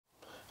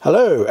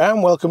Hello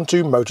and welcome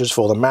to Motors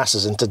for the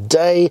Masses, and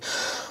today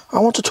I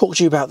want to talk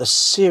to you about the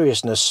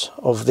seriousness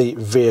of the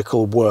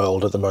vehicle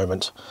world at the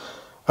moment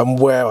and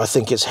where I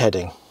think it's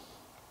heading,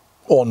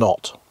 or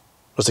not,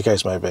 as the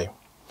case may be.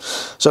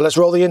 So let's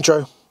roll the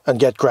intro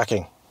and get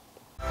cracking.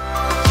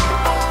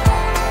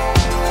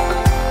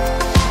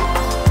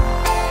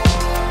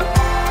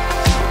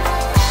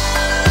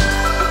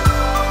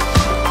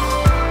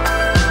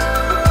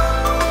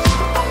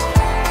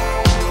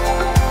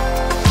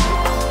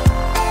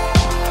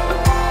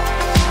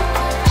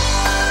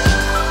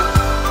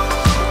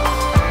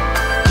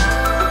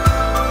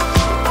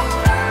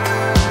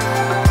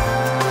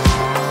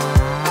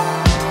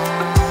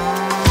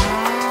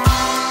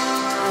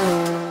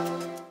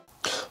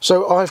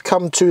 So I've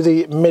come to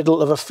the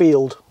middle of a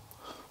field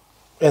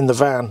in the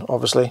van,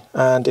 obviously,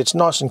 and it's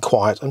nice and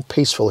quiet and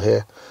peaceful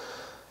here.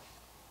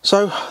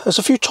 So there's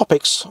a few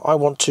topics I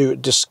want to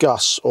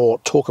discuss or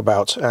talk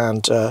about,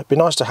 and it'd be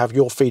nice to have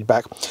your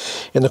feedback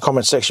in the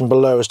comment section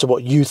below as to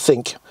what you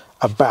think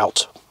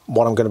about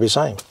what I'm going to be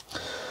saying.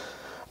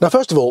 Now,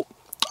 first of all,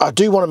 I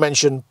do want to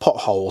mention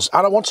potholes,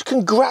 and I want to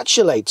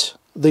congratulate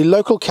the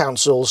local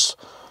councils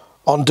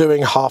on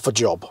doing half a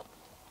job.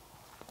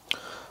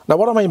 Now,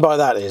 what I mean by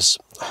that is,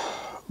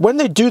 when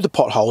they do the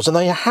potholes, and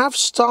they have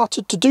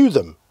started to do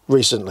them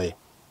recently,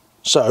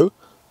 so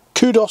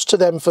kudos to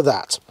them for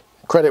that.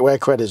 Credit where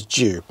credit's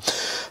due.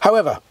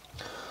 However,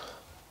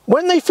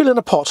 when they fill in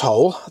a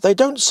pothole, they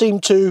don't seem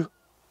to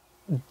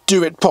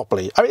do it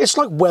properly. I mean, it's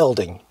like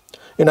welding.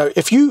 You know,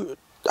 if you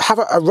have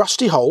a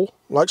rusty hole,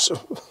 like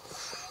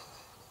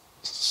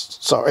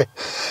sorry,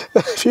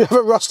 if you have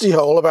a rusty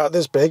hole about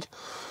this big,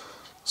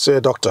 see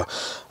a doctor.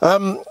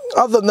 Other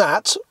than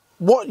that,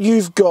 what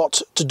you've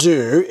got to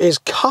do is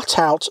cut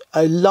out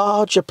a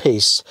larger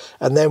piece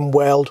and then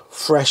weld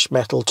fresh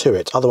metal to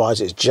it. Otherwise,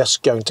 it's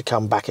just going to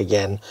come back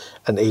again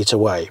and eat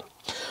away.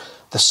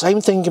 The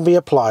same thing can be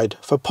applied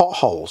for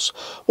potholes.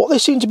 What they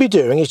seem to be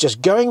doing is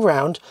just going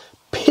around,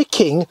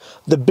 picking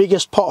the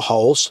biggest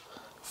potholes,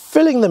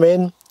 filling them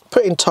in,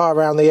 putting tire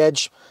around the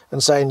edge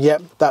and saying,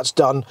 yep, that's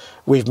done.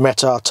 We've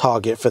met our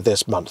target for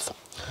this month.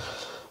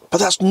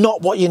 But that's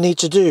not what you need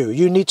to do.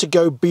 You need to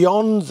go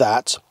beyond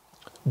that,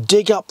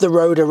 dig up the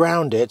road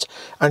around it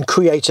and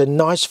create a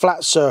nice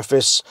flat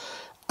surface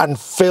and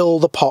fill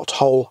the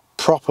pothole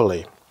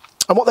properly.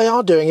 And what they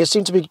are doing is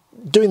seem to be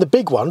doing the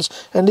big ones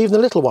and even the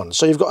little ones.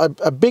 So you've got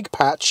a big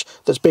patch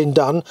that's been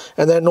done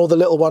and then all the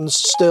little ones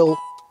still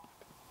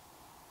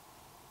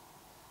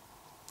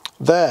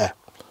there.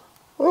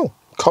 Oh,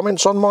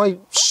 comments on my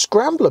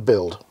Scrambler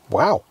build.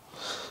 Wow,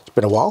 it's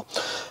been a while.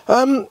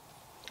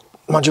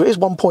 Mind you, it is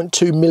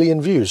 1.2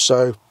 million views,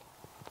 so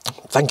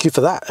thank you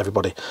for that,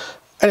 everybody.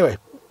 Anyway,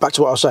 back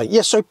to what I was saying.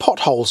 Yes, so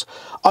potholes.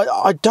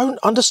 I don't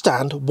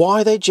understand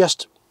why they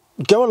just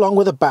go along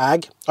with a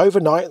bag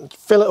overnight,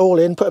 fill it all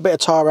in, put a bit of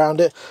tire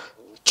around it,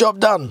 job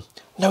done.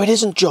 No, it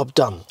isn't job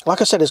done.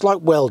 Like I said, it's like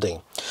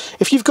welding.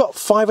 If you've got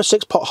 5 or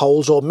 6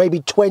 potholes or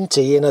maybe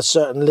 20 in a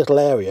certain little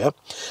area,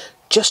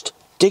 just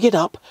dig it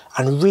up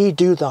and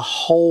redo the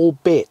whole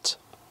bit.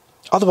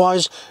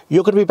 Otherwise,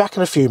 you're going to be back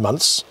in a few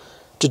months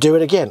to do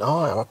it again.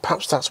 Oh,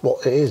 perhaps that's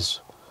what it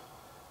is.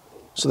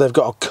 So they've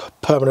got a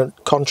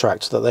permanent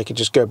contract that they could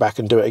just go back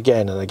and do it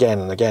again and again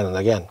and again and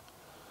again.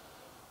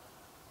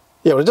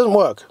 Yeah, well, it doesn't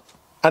work.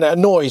 And it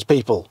annoys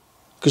people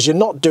because you're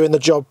not doing the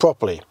job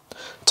properly.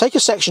 Take a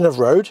section of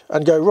road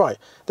and go, right,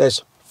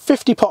 there's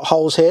 50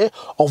 potholes here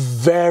of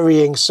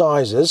varying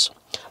sizes.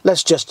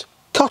 Let's just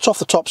cut off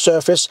the top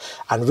surface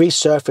and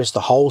resurface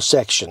the whole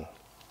section.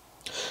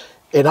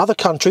 In other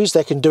countries,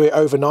 they can do it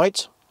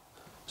overnight.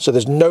 So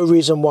there's no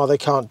reason why they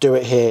can't do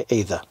it here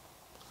either.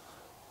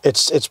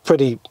 It's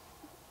pretty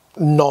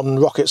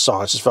non-rocket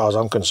science as far as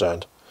I'm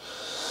concerned.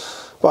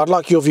 But I'd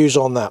like your views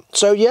on that.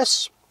 So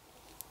yes,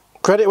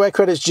 credit where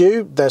credit's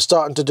due, they're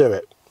starting to do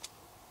it.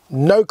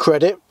 No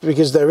credit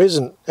because there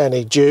isn't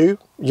any due.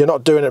 You're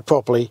not doing it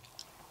properly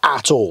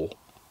at all.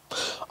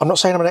 I'm not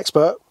saying I'm an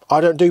expert. I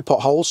don't do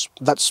potholes.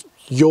 That's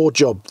your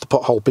job, the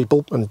pothole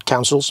people and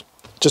councils.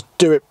 Just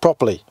do it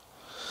properly.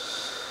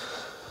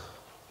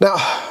 Now,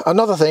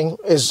 another thing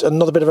is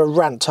another bit of a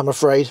rant, I'm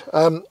afraid.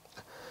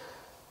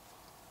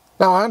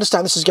 Now, I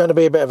understand this is going to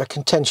be a bit of a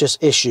contentious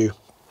issue.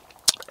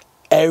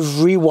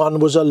 Everyone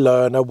was a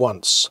learner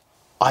once.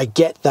 I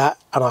get that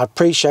and I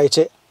appreciate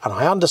it and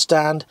I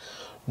understand,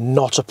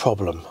 not a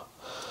problem.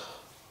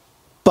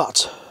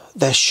 But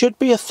there should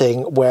be a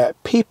thing where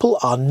people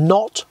are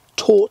not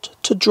taught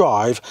to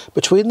drive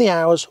between the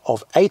hours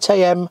of 8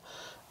 AM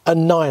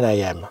and 9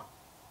 AM.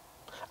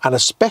 And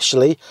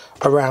especially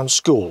around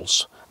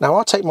schools. Now,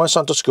 I take my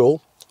son to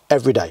school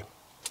every day.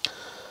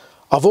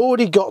 I've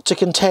already got to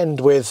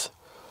contend with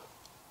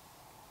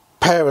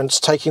parents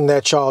taking their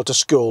child to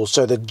school,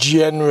 so they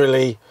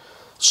generally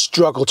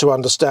struggle to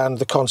understand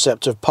the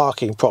concept of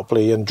parking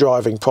properly and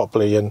driving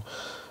properly and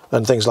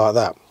things like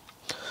that.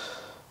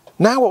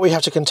 Now what we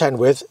have to contend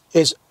with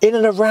is in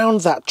and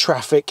around that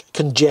traffic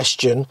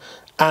congestion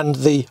and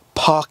the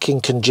parking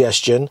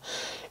congestion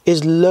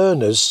is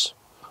learners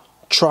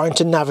trying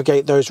to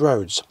navigate those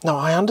roads. Now,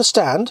 I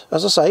understand,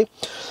 as I say,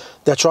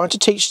 they're trying to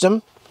teach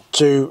them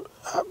to,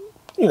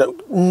 you know,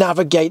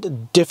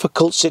 navigate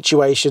difficult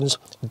situations,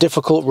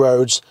 difficult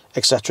roads,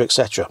 etc.,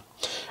 etc.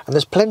 And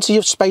there's plenty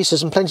of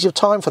spaces and plenty of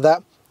time for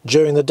that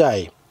during the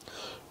day.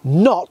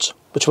 Not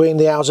between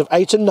the hours of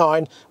 8 and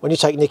 9 when you're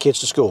taking your kids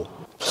to school.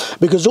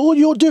 Because all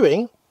you're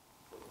doing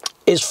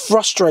is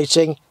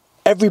frustrating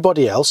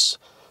everybody else,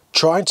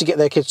 trying to get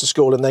their kids to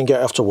school and then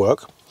get off to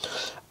work,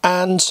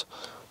 and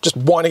just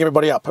winding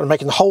everybody up and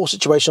making the whole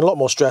situation a lot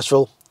more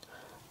stressful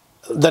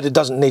than it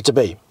doesn't need to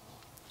be.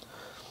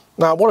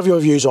 Now, what are your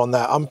views on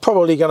that? I'm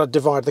probably going to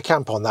divide the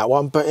camp on that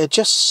one, but it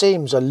just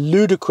seems a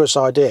ludicrous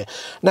idea.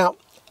 Now,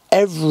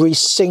 every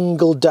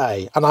single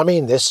day, and I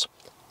mean this,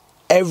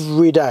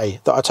 every day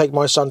that I take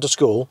my son to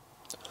school,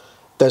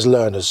 there's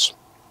learners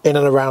in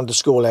and around the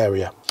school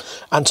area.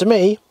 And to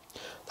me,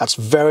 that's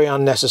very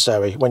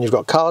unnecessary. When you've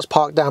got cars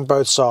parked down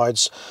both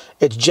sides,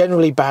 it's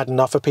generally bad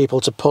enough for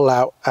people to pull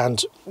out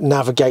and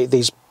navigate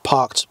these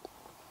parked,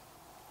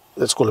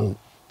 let's call them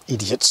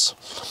idiots.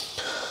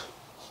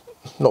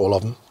 Not all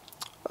of them.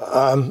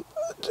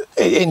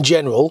 In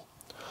general,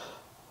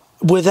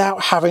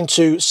 without having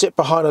to sit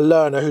behind a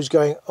learner who's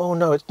going, oh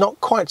no, it's not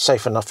quite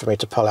safe enough for me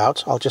to pull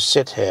out, I'll just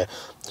sit here.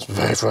 It's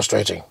very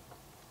frustrating.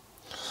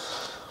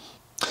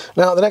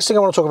 Now, the next thing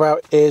I want to talk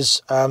about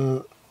is,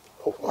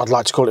 I'd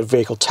like to call it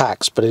vehicle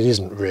tax, but it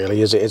isn't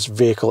really, is it? It's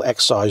vehicle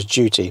excise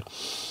duty.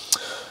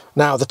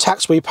 Now, the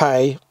tax we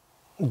pay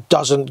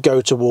doesn't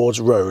go towards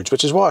roads,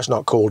 which is why it's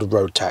not called a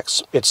road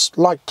tax. It's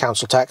like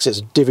council tax,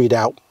 it's divvied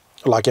out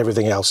like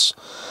everything else.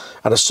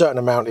 And a certain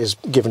amount is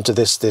given to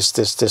this,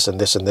 and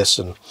this, and this,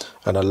 and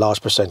a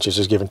large percentage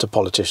is given to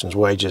politicians'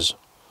 wages.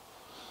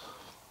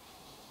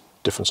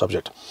 Different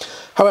subject.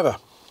 However,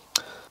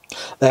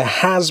 there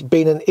has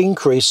been an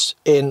increase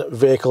in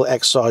vehicle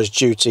excise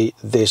duty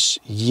this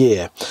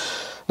year.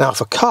 Now,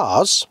 for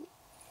cars,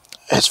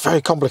 it's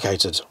very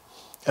complicated.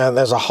 And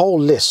there's a whole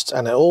list,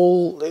 and it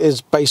all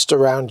is based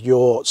around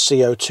your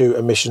CO2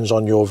 emissions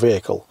on your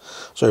vehicle.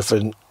 So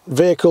for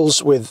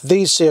vehicles with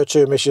these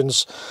CO2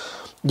 emissions,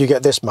 you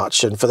get this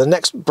much, and for the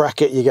next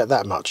bracket you get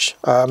that much.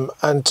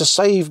 And to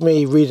save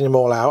me reading them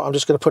all out, I'm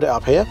just going to put it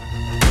up here.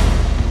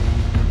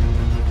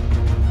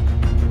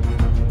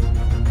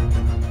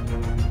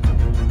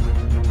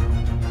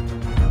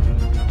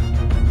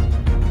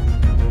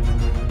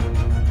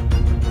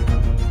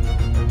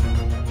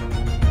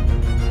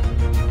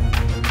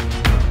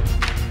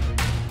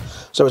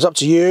 So it's up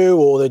to you,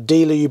 or the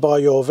dealer you buy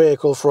your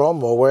vehicle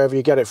from, or wherever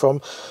you get it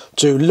from,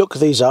 to look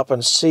these up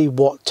and see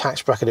what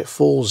tax bracket it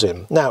falls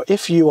in. Now,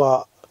 if you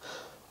are,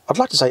 I'd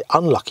like to say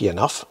unlucky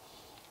enough,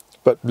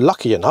 but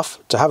lucky enough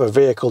to have a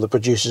vehicle that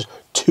produces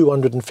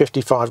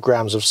 255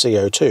 grams of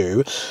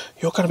CO2,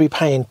 you're going to be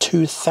paying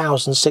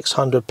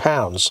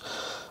 £2,600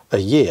 a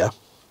year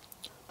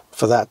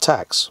for that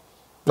tax.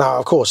 Now,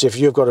 of course, if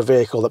you've got a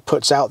vehicle that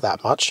puts out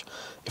that much,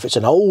 if it's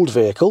an old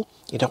vehicle,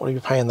 you don't want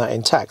to be paying that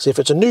in tax. If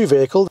it's a new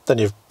vehicle, then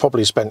you've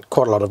probably spent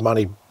quite a lot of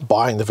money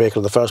buying the vehicle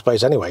in the first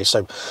place anyway,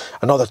 so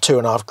another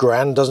 2.5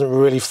 grand doesn't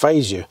really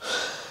faze you.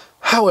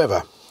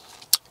 However,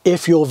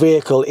 if your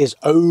vehicle is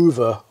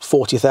over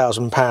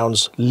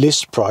 £40,000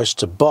 list price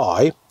to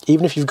buy,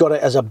 even if you've got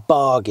it as a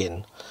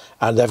bargain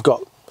and they've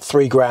got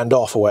 3 grand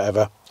off or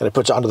whatever, and it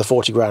puts it under the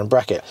 40 grand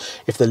bracket,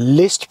 if the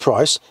list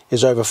price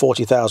is over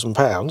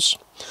 £40,000,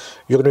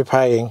 you're going to be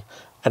paying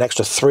an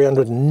extra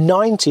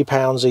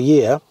 £390 a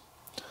year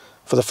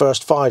for the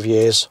first 5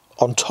 years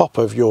on top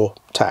of your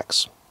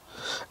tax.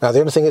 Now, the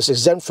only thing that's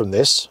exempt from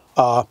this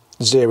are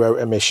zero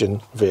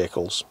emission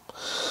vehicles.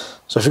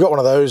 So if you've got one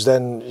of those,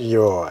 then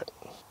you're all right.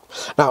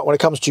 Now, when it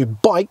comes to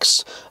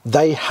bikes,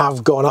 they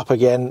have gone up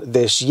again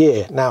this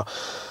year. Now,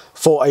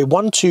 for a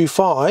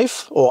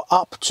 125 or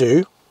up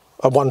to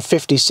a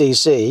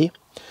 150cc,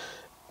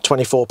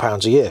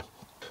 £24 a year.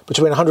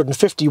 Between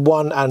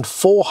 151 and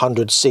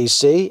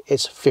 400cc,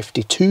 it's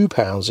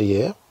 £52 a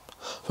year.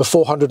 For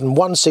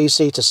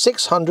 401cc to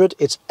 600,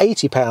 it's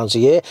 £80 a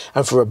year.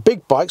 And for a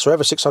big bike, so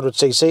over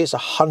 600cc, it's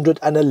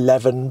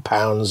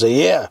 £111 a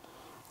year.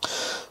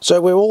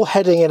 So we're all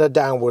heading in a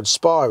downward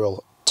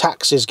spiral.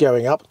 Tax is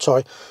going up,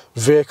 sorry,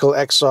 vehicle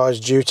excise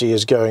duty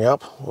is going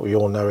up. We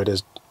all know it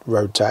is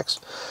road tax.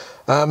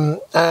 And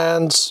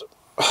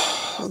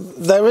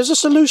there is a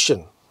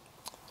solution.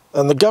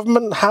 And the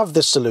government have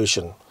this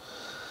solution.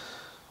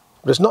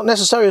 But it's not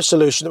necessarily a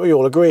solution that we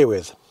all agree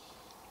with.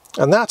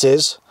 And that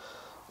is,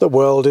 the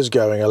world is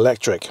going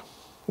electric.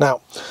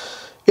 Now,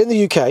 in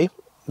the UK,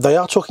 they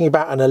are talking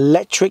about an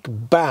electric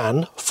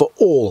ban for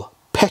all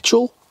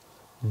petrol,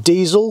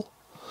 diesel,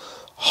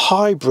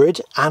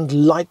 hybrid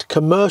and light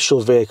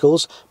commercial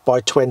vehicles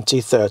by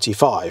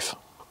 2035,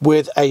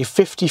 with a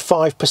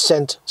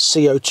 55%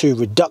 CO2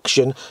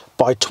 reduction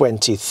by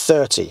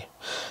 2030.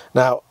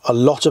 Now, a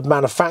lot of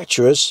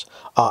manufacturers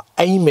are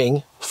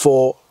aiming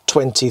for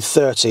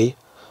 2030,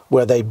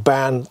 where they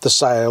ban the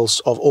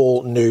sales of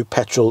all new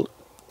petrol,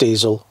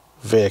 diesel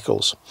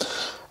vehicles.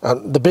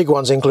 The big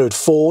ones include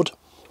Ford,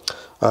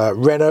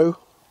 Renault,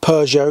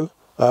 Peugeot,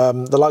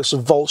 The likes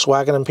of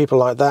Volkswagen and people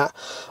like that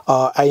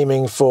are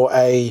aiming for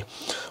a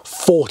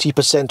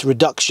 40%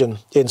 reduction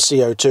in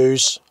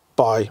CO2s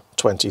by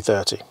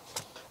 2030.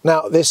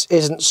 Now, this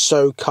isn't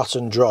so cut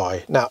and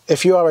dry. Now,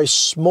 if you are a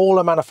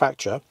smaller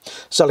manufacturer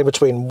selling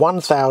between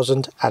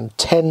 1,000 and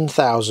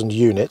 10,000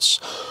 units,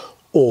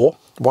 or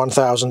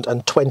 1,000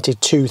 and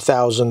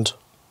 22,000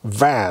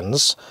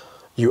 vans,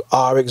 you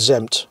are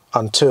exempt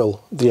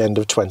until the end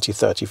of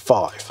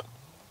 2035.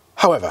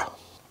 However,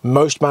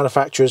 most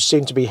manufacturers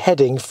seem to be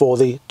heading for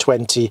the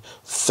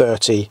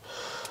 2030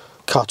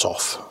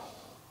 cut-off,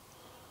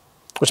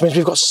 which means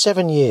we've got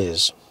 7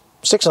 years,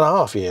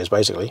 6.5 years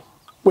basically,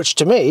 which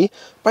to me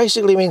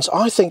basically means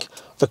I think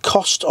the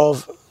cost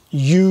of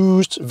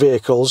used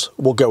vehicles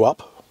will go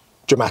up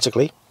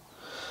dramatically,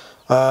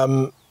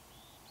 unless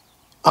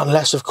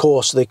of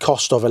course the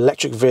cost of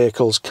electric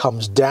vehicles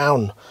comes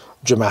down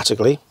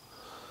dramatically.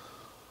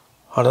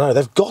 I don't know,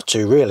 they've got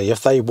to really,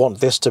 if they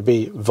want this to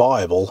be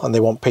viable and they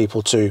want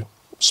people to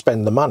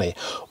spend the money.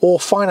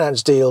 Or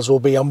finance deals will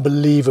be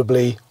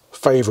unbelievably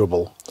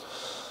favourable,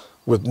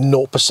 with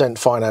 0%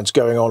 finance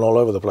going on all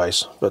over the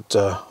place. But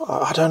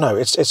I don't know,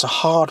 it's a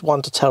hard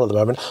one to tell at the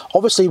moment.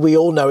 Obviously we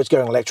all know it's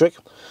going electric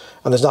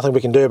and there's nothing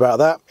we can do about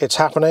that. It's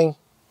happening,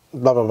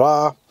 blah blah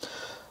blah.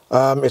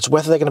 It's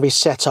whether they're going to be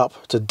set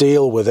up to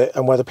deal with it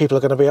and whether people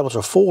are going to be able to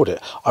afford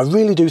it. I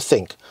really do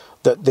think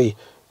that the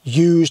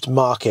used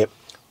market,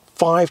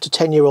 5 to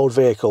 10-year-old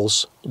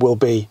vehicles, will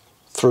be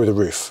through the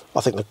roof.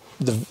 I think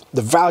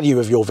the value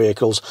of your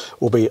vehicles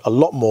will be a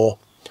lot more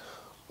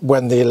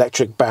when the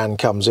electric ban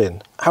comes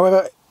in.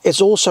 However, it's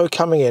also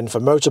coming in for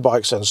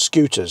motorbikes and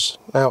scooters.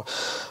 Now,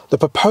 the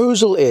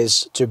proposal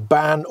is to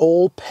ban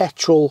all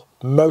petrol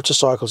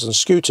motorcycles and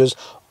scooters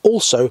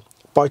also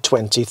by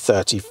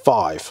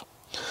 2035,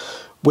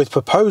 with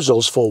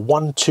proposals for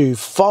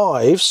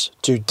 125s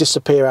to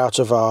disappear out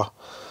of our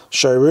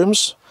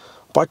showrooms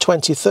by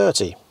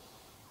 2030.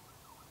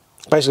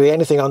 Basically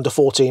anything under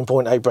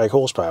 14.8 brake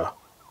horsepower.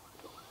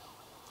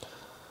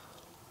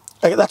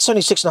 That's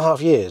only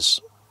 6.5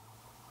 years.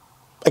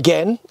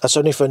 Again, that's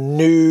only for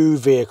new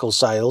vehicle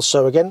sales.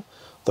 So again,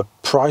 the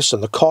price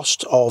and the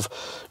cost of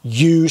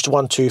used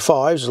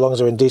 125s, as long as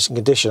they're in decent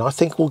condition, I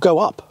think will go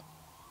up.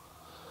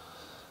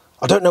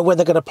 I don't know when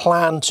they're going to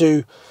plan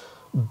to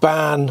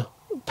ban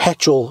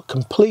petrol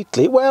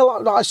completely.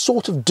 Well, I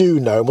sort of do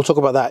know, and we'll talk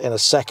about that in a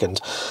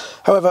second.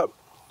 However,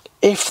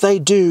 if they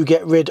do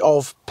get rid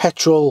of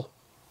petrol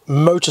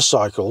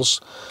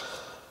motorcycles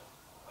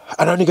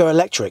and only go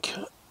electric,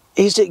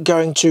 is it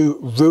going to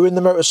ruin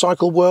the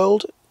motorcycle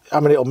world? I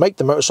mean, it'll make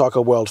the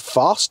motorcycle world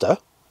faster,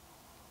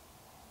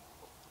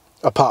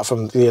 apart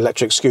from the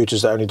electric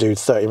scooters that only do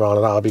 30 miles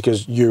an hour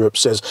because Europe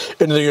says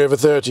anything over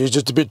 30 is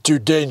just a bit too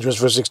dangerous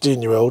for a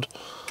 16-year-old.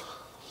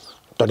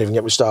 Don't even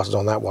get me started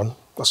on that one.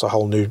 That's a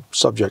whole new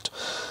subject.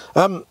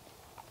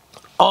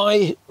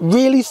 I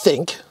really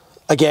think,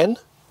 again,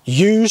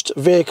 used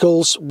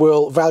vehicles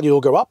value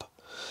will go up.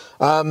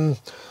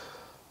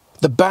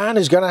 The ban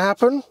is going to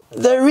happen.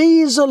 There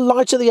is a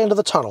light at the end of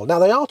the tunnel. Now,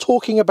 they are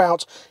talking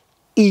about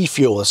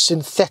e-fuel, a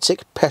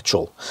synthetic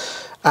petrol.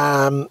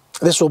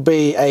 This will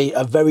be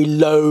a very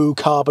low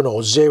carbon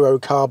or zero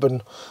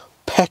carbon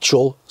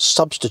petrol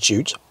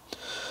substitute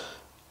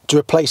to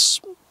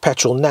replace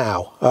petrol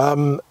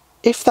now.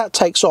 If that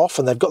takes off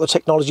and they've got the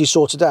technology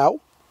sorted out,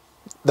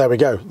 there we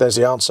go, there's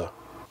the answer.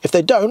 If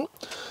they don't,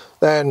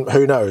 then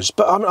who knows.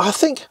 But I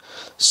think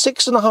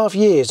 6.5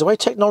 years, the way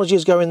technology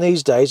is going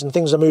these days and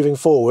things are moving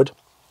forward,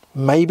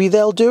 maybe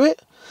they'll do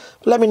it.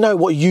 But let me know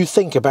what you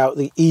think about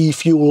the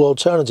e-fuel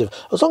alternative.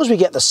 As long as we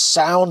get the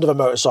sound of a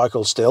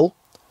motorcycle still.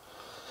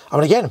 I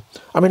mean, again,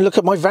 look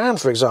at my van,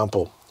 for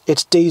example.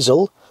 It's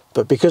diesel,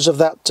 but because of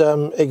that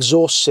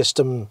exhaust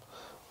system,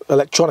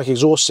 electronic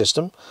exhaust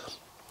system,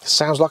 it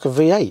sounds like a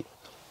V8.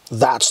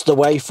 That's the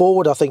way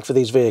forward, I think, for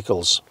these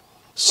vehicles.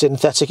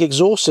 Synthetic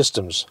exhaust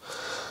systems.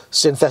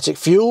 Synthetic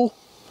fuel,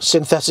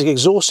 synthetic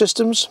exhaust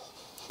systems,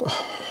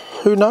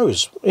 who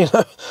knows? You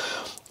know,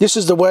 this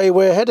is the way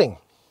we're heading.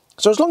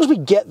 So as long as we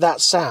get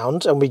that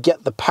sound and we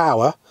get the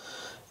power,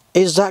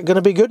 is that going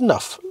to be good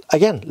enough?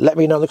 Again, let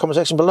me know in the comment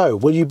section below.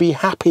 Will you be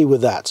happy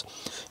with that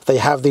if they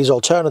have these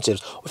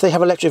alternatives? Or if they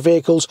have electric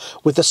vehicles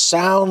with the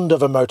sound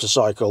of a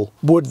motorcycle,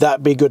 would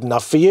that be good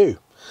enough for you?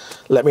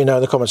 Let me know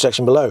in the comment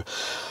section below.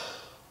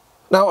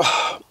 Now,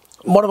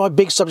 one of my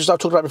big subjects I've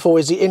talked about before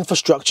is the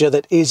infrastructure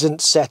that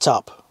isn't set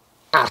up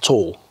at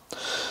all.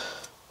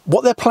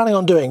 What they're planning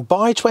on doing,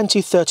 by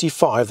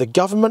 2035, the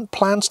government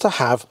plans to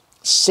have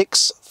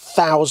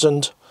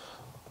 6,000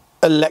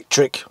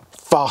 electric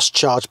fast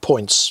charge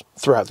points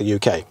throughout the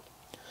UK.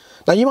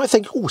 Now you might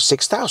think, oh,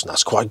 6,000,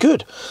 that's quite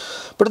good.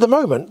 But at the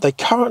moment, they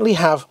currently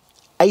have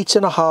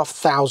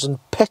 8,500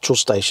 petrol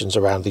stations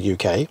around the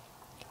UK.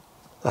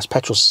 That's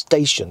petrol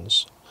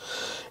stations.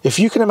 If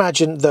you can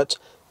imagine that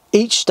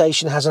each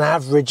station has an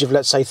average of,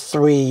 let's say,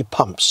 3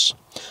 pumps,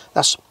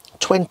 that's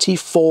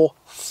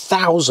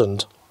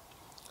 24,000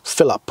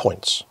 fill-up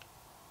points.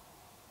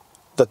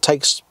 That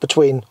takes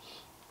between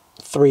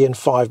 3 and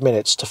 5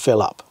 minutes to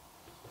fill up.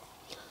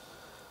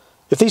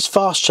 If these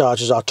fast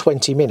chargers are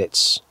 20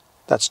 minutes,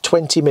 that's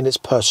 20 minutes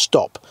per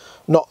stop,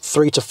 not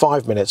 3 to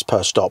 5 minutes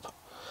per stop.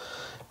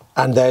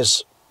 And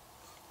there's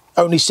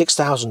only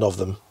 6,000 of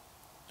them.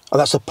 And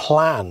that's a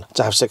plan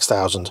to have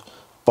 6,000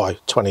 by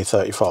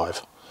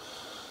 2035.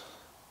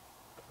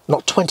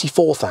 Not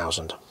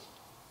 24,000.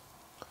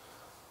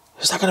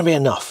 Is that going to be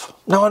enough?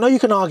 Now, I know you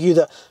can argue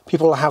that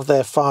people have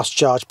their fast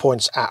charge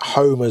points at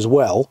home as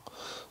well,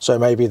 so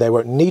maybe they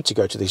won't need to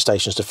go to these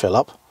stations to fill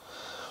up.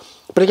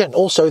 But again,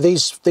 also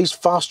these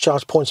fast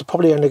charge points are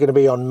probably only going to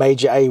be on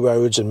major A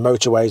roads and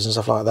motorways and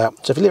stuff like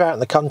that. So if you live out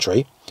in the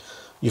country,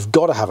 you've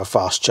got to have a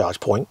fast charge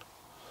point,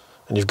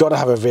 and you've got to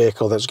have a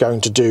vehicle that's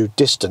going to do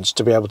distance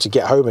to be able to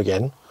get home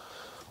again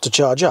to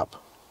charge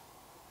up.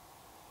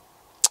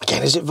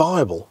 Again, is it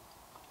viable?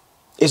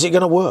 Is it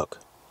going to work?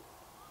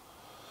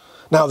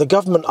 Now, the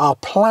government are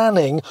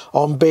planning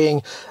on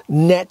being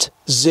net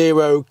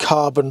zero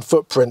carbon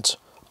footprint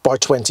by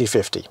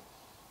 2050.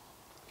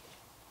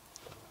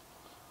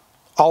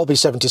 I'll be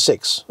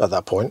 76 at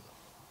that point.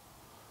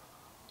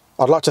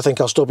 I'd like to think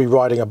I'll still be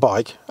riding a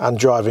bike and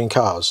driving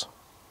cars.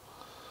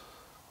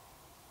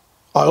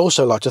 I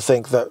also like to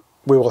think that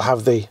we will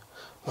have the,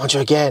 mind you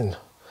again,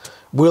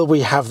 will we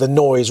have the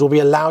noise? Will we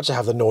be allowed to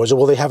have the noise, or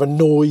will they have a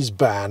noise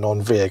ban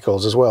on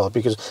vehicles as well?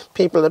 Because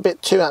people are a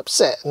bit too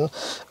upset, and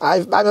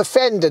I'm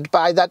offended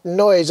by that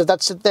noise of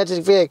that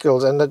synthetic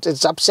vehicle, and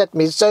it's upset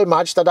me so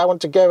much that I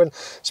want to go and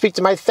speak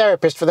to my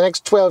therapist for the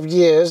next 12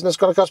 years, and it's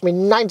going to cost me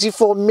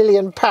 £94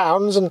 million,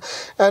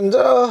 and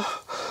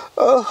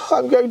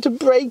I'm going to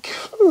break.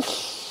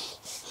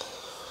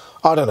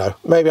 I don't know,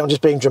 maybe I'm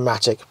just being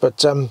dramatic,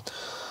 but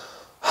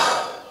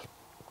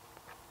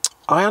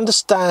I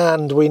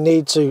understand we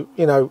need to,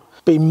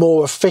 be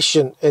more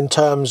efficient in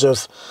terms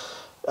of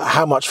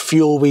how much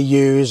fuel we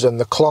use and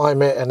the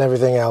climate and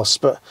everything else,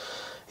 but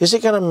is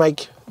it going to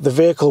make the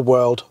vehicle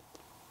world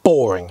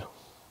boring?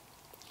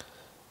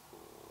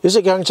 Is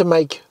it going to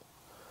make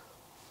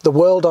the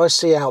world I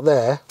see out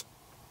there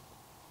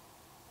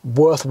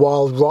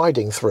worthwhile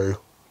riding through?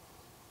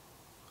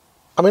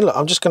 I mean, look,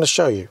 I'm just going to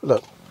show you.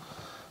 Look,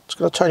 I'm just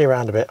going to turn you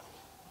around a bit.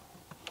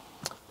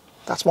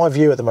 That's my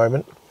view at the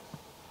moment.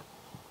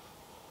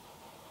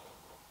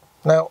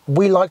 Now,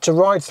 we like to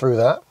ride through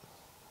that.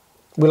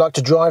 We like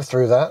to drive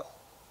through that.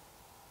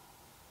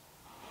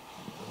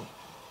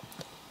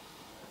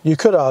 You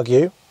could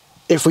argue,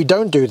 if we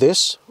don't do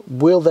this,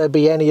 will there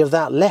be any of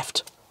that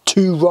left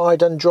to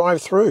ride and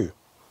drive through?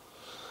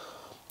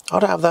 I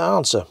don't have that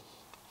answer.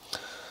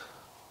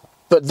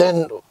 But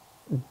then,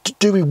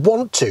 do we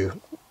want to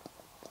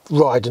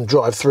ride and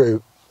drive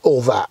through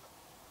all that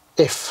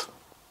if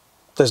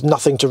there's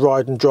nothing to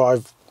ride and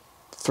drive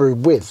through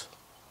with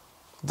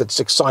that's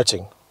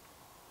exciting?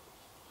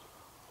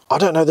 I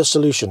don't know the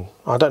solution.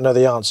 I don't know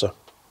the answer.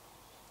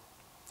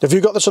 Have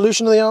you got the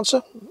solution to the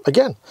answer?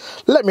 Again,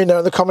 let me know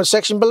in the comment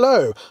section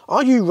below.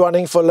 Are you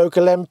running for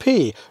local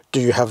MP?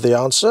 Do you have the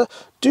answer?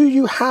 Do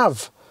you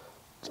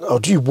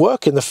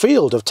work in the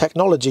field of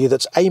technology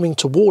that's aiming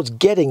towards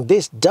getting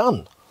this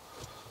done?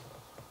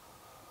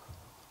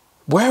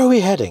 Where are we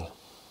heading?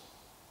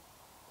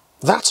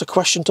 That's a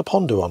question to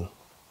ponder on.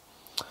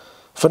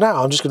 For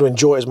now, I'm just going to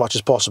enjoy it as much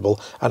as possible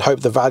and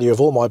hope the value of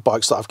all my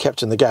bikes that I've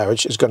kept in the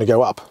garage is going to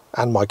go up,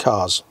 and my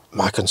cars.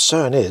 My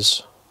concern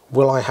is,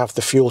 will I have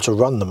the fuel to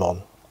run them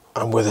on?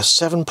 And with a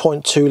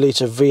 7.2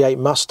 litre V8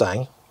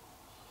 Mustang,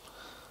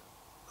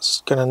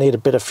 it's going to need a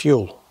bit of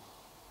fuel.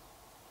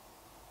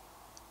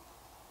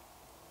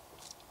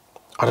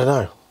 I don't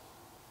know.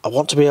 I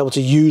want to be able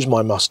to use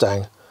my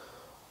Mustang,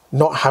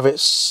 not have it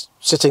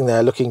sitting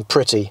there looking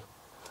pretty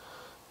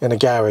in a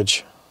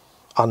garage,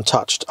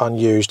 untouched,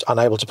 unused,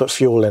 unable to put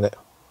fuel in it.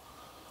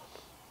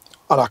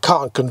 And I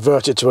can't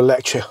convert it to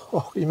electric.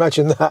 Oh,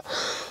 imagine that.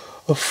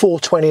 A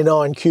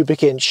 429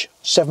 cubic inch,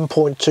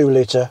 7.2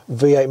 litre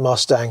V8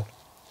 Mustang.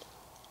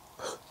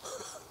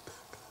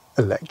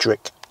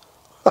 Electric.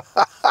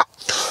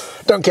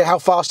 Don't care how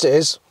fast it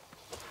is.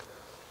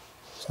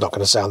 It's not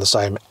going to sound the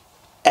same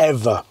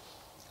ever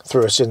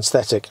through a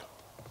synthetic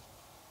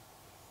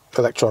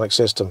electronic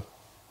system.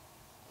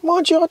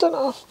 Mind you, I don't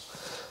know.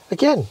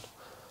 Again,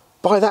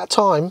 by that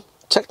time,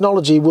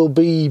 technology will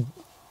be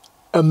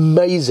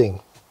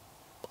amazing,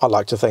 I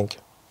like to think.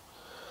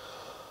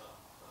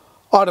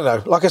 I don't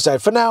know. Like I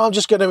said, for now, I'm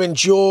just going to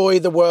enjoy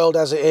the world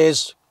as it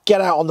is.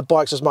 Get out on the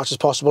bikes as much as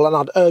possible, and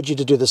I'd urge you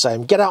to do the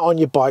same. Get out on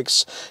your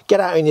bikes,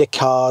 get out in your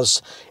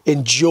cars,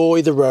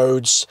 enjoy the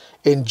roads,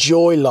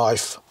 enjoy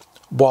life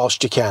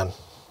whilst you can.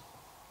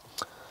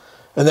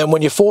 And then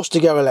when you're forced to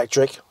go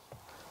electric,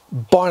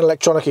 buy an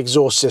electronic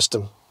exhaust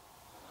system,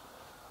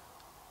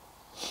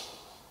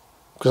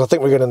 because I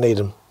think we're going to need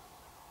them.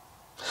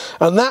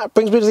 And that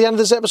brings me to the end of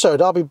this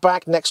episode. I'll be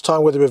back next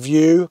time with a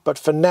review, but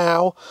for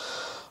now,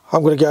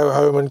 I'm going to go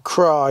home and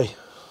cry.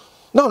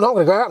 No, I'm not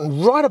going to go out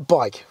and ride a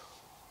bike.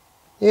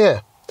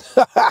 Yeah.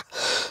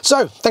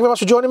 So, thank you very much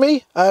for joining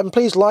me.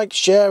 Please like,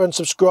 share and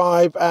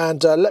subscribe,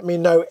 and let me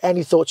know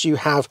any thoughts you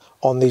have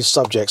on these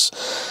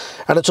subjects.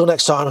 And until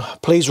next time,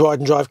 please ride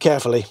and drive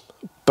carefully,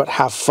 but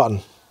have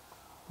fun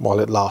while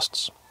it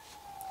lasts.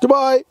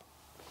 Goodbye.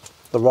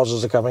 The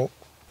Rozzers are coming.